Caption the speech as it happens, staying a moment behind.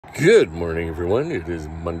Good morning, everyone. It is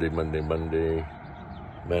Monday. Manic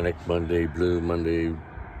Monday, Blue Monday,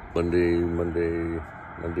 Monday,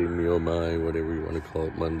 me oh my, whatever you want to call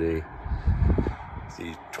it, Monday. It's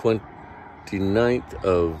the 29th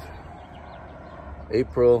of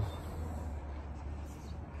April.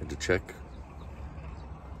 Had to check.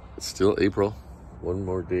 It's still April. One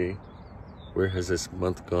more day. Where has this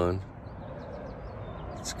month gone?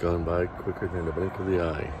 It's gone by quicker than a blink of the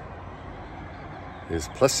eye. It is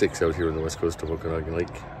 +6 out here on the west coast of Okanagan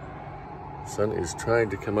Lake. The sun is trying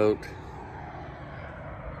to come out.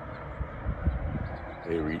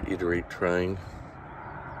 I reiterate trying.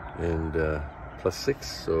 And +6,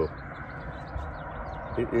 so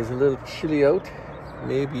it is a little chilly out.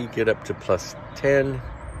 Maybe get up to +10,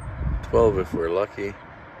 12 if we're lucky.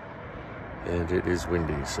 And it is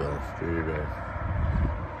windy, so there you go.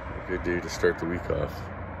 A good day to start the week off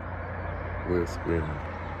with wind.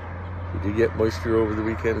 We did get moisture over the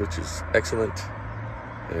weekend, which is excellent.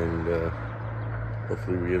 And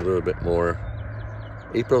hopefully we get a little bit more.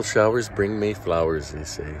 April showers bring May flowers, they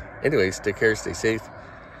say. Anyways, take care, stay safe.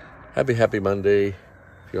 Happy Monday.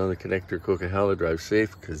 If you're on the connector Coquihalla, drive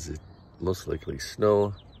safe because it most likely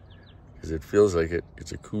snow. Because it feels like it.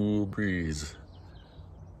 It's a cool breeze.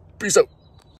 Peace out.